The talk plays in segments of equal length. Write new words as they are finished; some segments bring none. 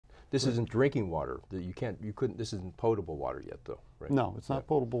This isn't drinking water. This isn't potable water yet, though, right? No, it's not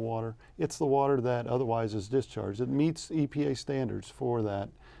potable water. It's the water that otherwise is discharged. It meets EPA standards for that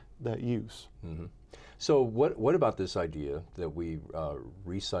use. Mm-hmm. So what about this idea that we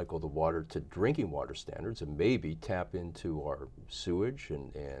recycle the water to drinking water standards and maybe tap into our sewage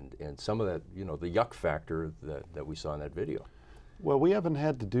and some of that, the yuck factor that we saw in that video? Well, we haven't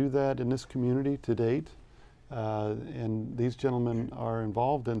had to do that in this community to date. And these gentlemen are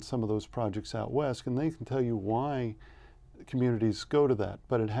involved in some of those projects out west, and they can tell you why communities go to that.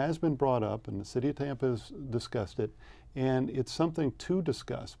 But it has been brought up, and the city of Tampa has discussed it, and it's something to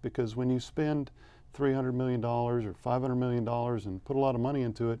discuss, because when you spend $300 million or $500 million and put a lot of money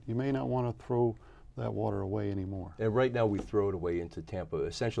into it, you may not want to throw that water away anymore. And right now we throw it away into Tampa.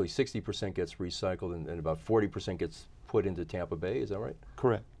 Essentially 60% gets recycled and about 40% gets put into Tampa Bay, is that right?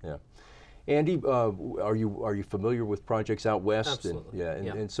 Correct. Yeah. Andy, are you familiar with projects out west? Absolutely.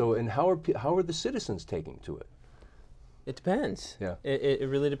 And how are the citizens taking to it? It depends. Yeah. It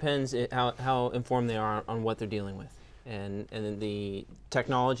really depends how informed they are on what they're dealing with. And the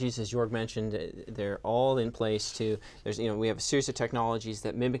technologies, as Jorg mentioned, they're all in place we have a series of technologies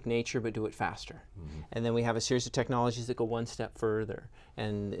that mimic nature but do it faster. Mm-hmm. And then we have a series of technologies that go one step further.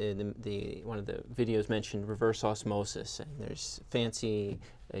 And one of the videos mentioned reverse osmosis, and there's fancy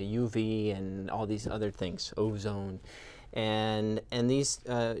UV and all these other things, ozone. And these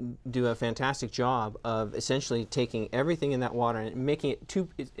do a fantastic job of essentially taking everything in that water and making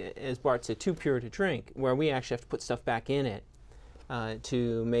it as Bart said, too pure to drink, where we actually have to put stuff back in it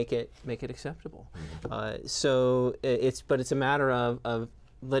to make it acceptable. Mm-hmm. But it's a matter of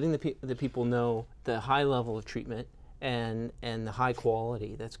letting the people know the high level of treatment and the high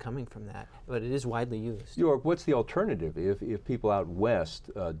quality that's coming from that. But it is widely used. Jorg, what's the alternative if people out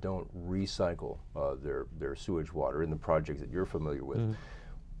west don't recycle their sewage water in the projects that you're familiar with? Mm-hmm.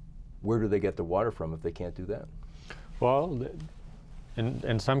 Where do they get the water from if they can't do that? Well,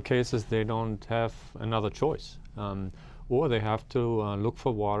 in some cases they don't have another choice, or they have to look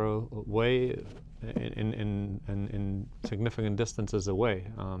for water way in significant distances away.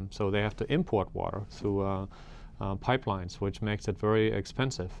 So they have to import water through pipelines, which makes it very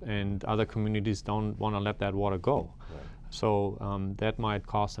expensive, and other communities don't want to let that water go. Right. So that might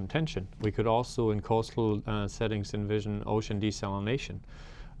cause some tension. We could also, in coastal settings, envision ocean desalination,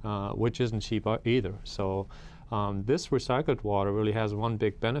 which isn't cheap either. So this recycled water really has one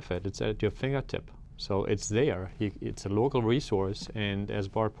big benefit. It's at your fingertip. So it's there. It's a local resource, and as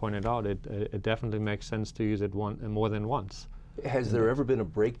Bart pointed out, it definitely makes sense to use it more than once. Has there ever been a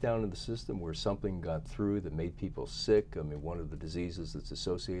breakdown in the system where something got through that made people sick? I mean, one of the diseases that's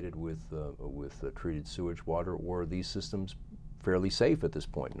associated with treated sewage water, or are these systems fairly safe at this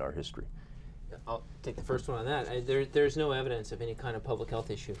point in our history? I'll take the first one on that. There's no evidence of any kind of public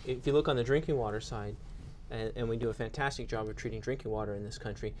health issue. If you look on the drinking water side, and we do a fantastic job of treating drinking water in this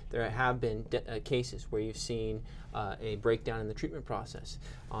country, there have been cases where you've seen a breakdown in the treatment process.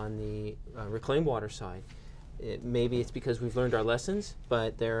 On the reclaimed water side, maybe it's because we've learned our lessons,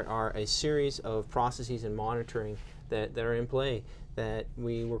 but there are a series of processes and monitoring that are in play that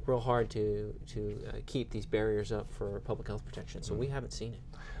we work real hard to keep these barriers up for public health protection. So we haven't seen it.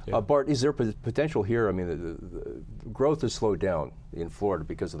 Yeah. Bart, is there potential here? I mean, the growth has slowed down in Florida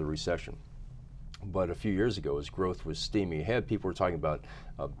because of the recession. But a few years ago, as growth was steaming ahead, people were talking about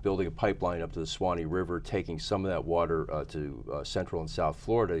building a pipeline up to the Swanee River, taking some of that water to Central and South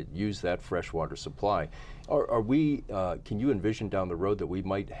Florida, use that freshwater supply. Can you envision down the road that we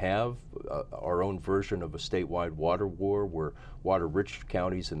might have our own version of a statewide water war, where water-rich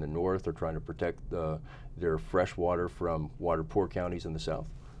counties in the north are trying to protect their fresh water from water-poor counties in the south?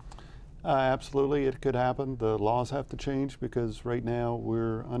 Absolutely, it could happen. The laws have to change, because right now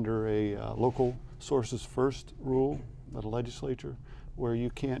we're under a local sources first rule by the legislature, where you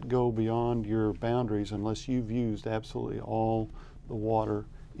can't go beyond your boundaries unless you've used absolutely all the water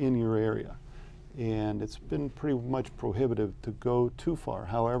in your area. And it's been pretty much prohibitive to go too far.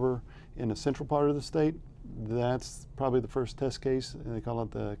 However, in the central part of the state, that's probably the first test case, and they call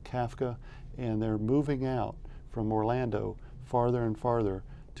it the Kafka, and they're moving out from Orlando farther and farther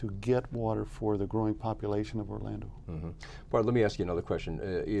to get water for the growing population of Orlando. Mm-hmm. Bart, let me ask you another question.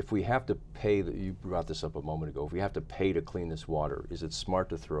 If we have to pay, you brought this up a moment ago, if we have to pay to clean this water, is it smart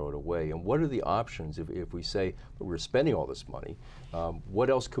to throw it away? And what are the options if we say we're spending all this money? What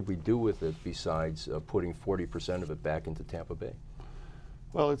else could we do with it besides putting 40% of it back into Tampa Bay?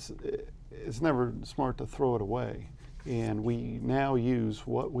 Well, it's never smart to throw it away. And we now use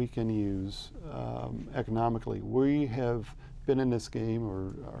what we can use economically. We have been in this game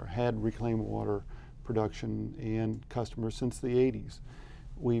or had reclaimed water production and customers since the 80s.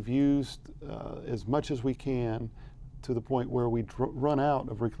 We've used as much as we can to the point where we run out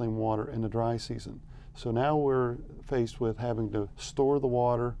of reclaimed water in the dry season. So now we're faced with having to store the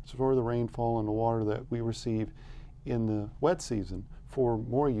water, store the rainfall and the water that we receive in the wet season for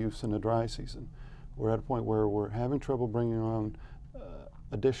more use in the dry season. We're at a point where we're having trouble bringing on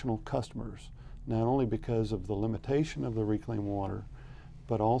additional customers, not only because of the limitation of the reclaimed water,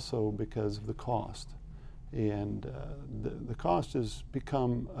 but also because of the cost. And the cost has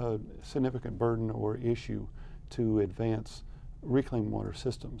become a significant burden or issue to advance reclaimed water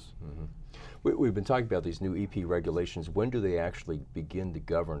systems. Mm-hmm. We've been talking about these new EP regulations. When do they actually begin to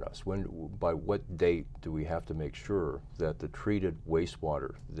govern us? By what date do we have to make sure that the treated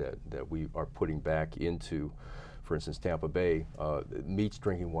wastewater that we are putting back into, for instance, Tampa Bay, meets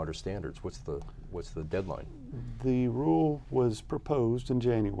drinking water standards? What's the deadline? The rule was proposed in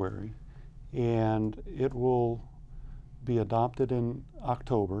January, and it will be adopted in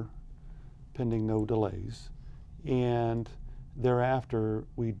October, pending no delays. And thereafter,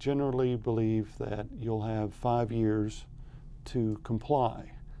 we generally believe that you'll have 5 years to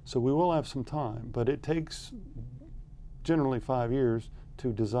comply. So we will have some time, but it takes generally 5 years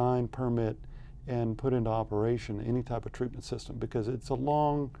to design, permit, and put into operation any type of treatment system, because it's a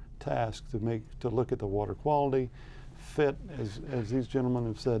long task to look at the water quality, fit, as these gentlemen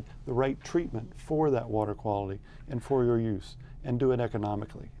have said, the right treatment for that water quality and for your use, and do it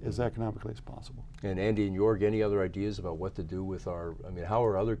economically as possible. And Andy and Jorg, any other ideas about what to do with how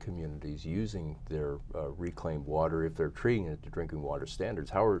are other communities using their reclaimed water if they're treating it to drinking water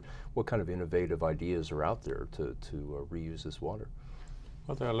standards? What kind of innovative ideas are out there to reuse this water?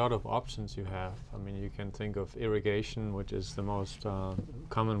 Well, there are a lot of options you have. I mean, you can think of irrigation, which is the most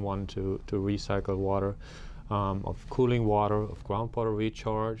common one to recycle water, of cooling water, of groundwater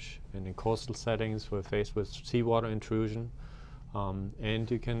recharge, and in coastal settings we're faced with seawater intrusion. And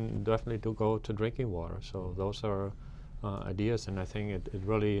you can definitely go to drinking water. So those are ideas, and I think it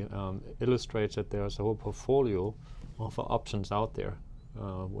really illustrates that there's a whole portfolio of options out there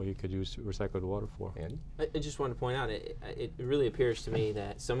where you could use recycled water for. Andy? I just want to point out, it really appears to me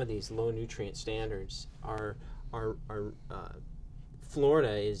that some of these low nutrient standards are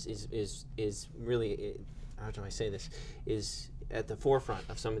Florida is really, how do I say this, is at the forefront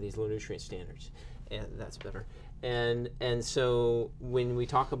of some of these low nutrient standards, and that's better. And so when we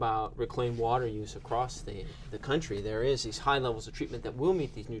talk about reclaimed water use across the country, there is these high levels of treatment that will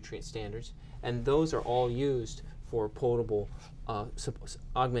meet these nutrient standards, and those are all used for potable,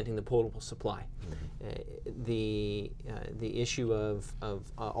 augmenting the potable supply. Mm-hmm. The issue of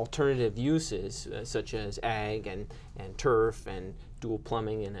alternative uses such as ag and turf and dual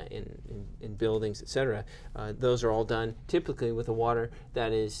plumbing in buildings, etc. Those are all done typically with a water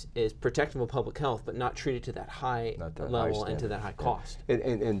that is protective of public health, but not treated to that high level and to that high cost.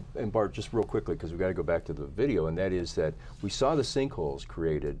 And Bart, just real quickly, because we've got to go back to the video, and that is that we saw the sinkholes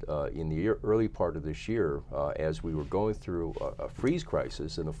created in the early part of this year as we were going through a freeze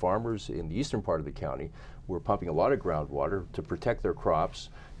crisis, and the farmers in the eastern part of the county were pumping a lot of groundwater to protect their crops.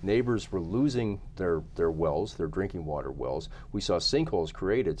 Neighbors were losing their wells, their drinking water wells. We saw sinkholes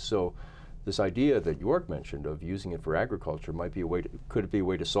created. So this idea that Jorg mentioned of using it for agriculture might be a way could it be a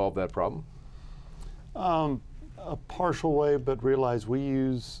way to solve that problem? A partial way, but realize we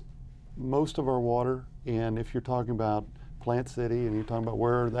use most of our water, and if you're talking about Plant City and you're talking about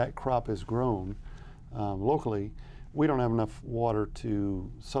where that crop is grown locally, we don't have enough water to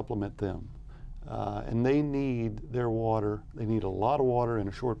supplement them. And they need their water. They need a lot of water in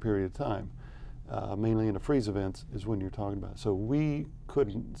a short period of time, mainly in the freeze events is when you're talking about. So we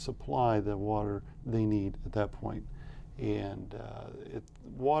couldn't supply the water they need at that point. And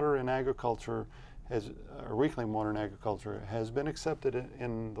water in agriculture, reclaimed water in agriculture has been accepted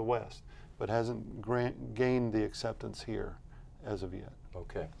in the West, but hasn't gained the acceptance here as of yet.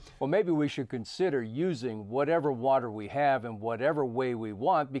 Okay. Well, maybe we should consider using whatever water we have in whatever way we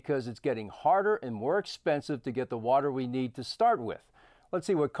want, because it's getting harder and more expensive to get the water we need to start with. Let's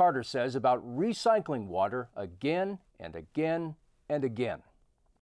see what Carter says about recycling water again and again and again.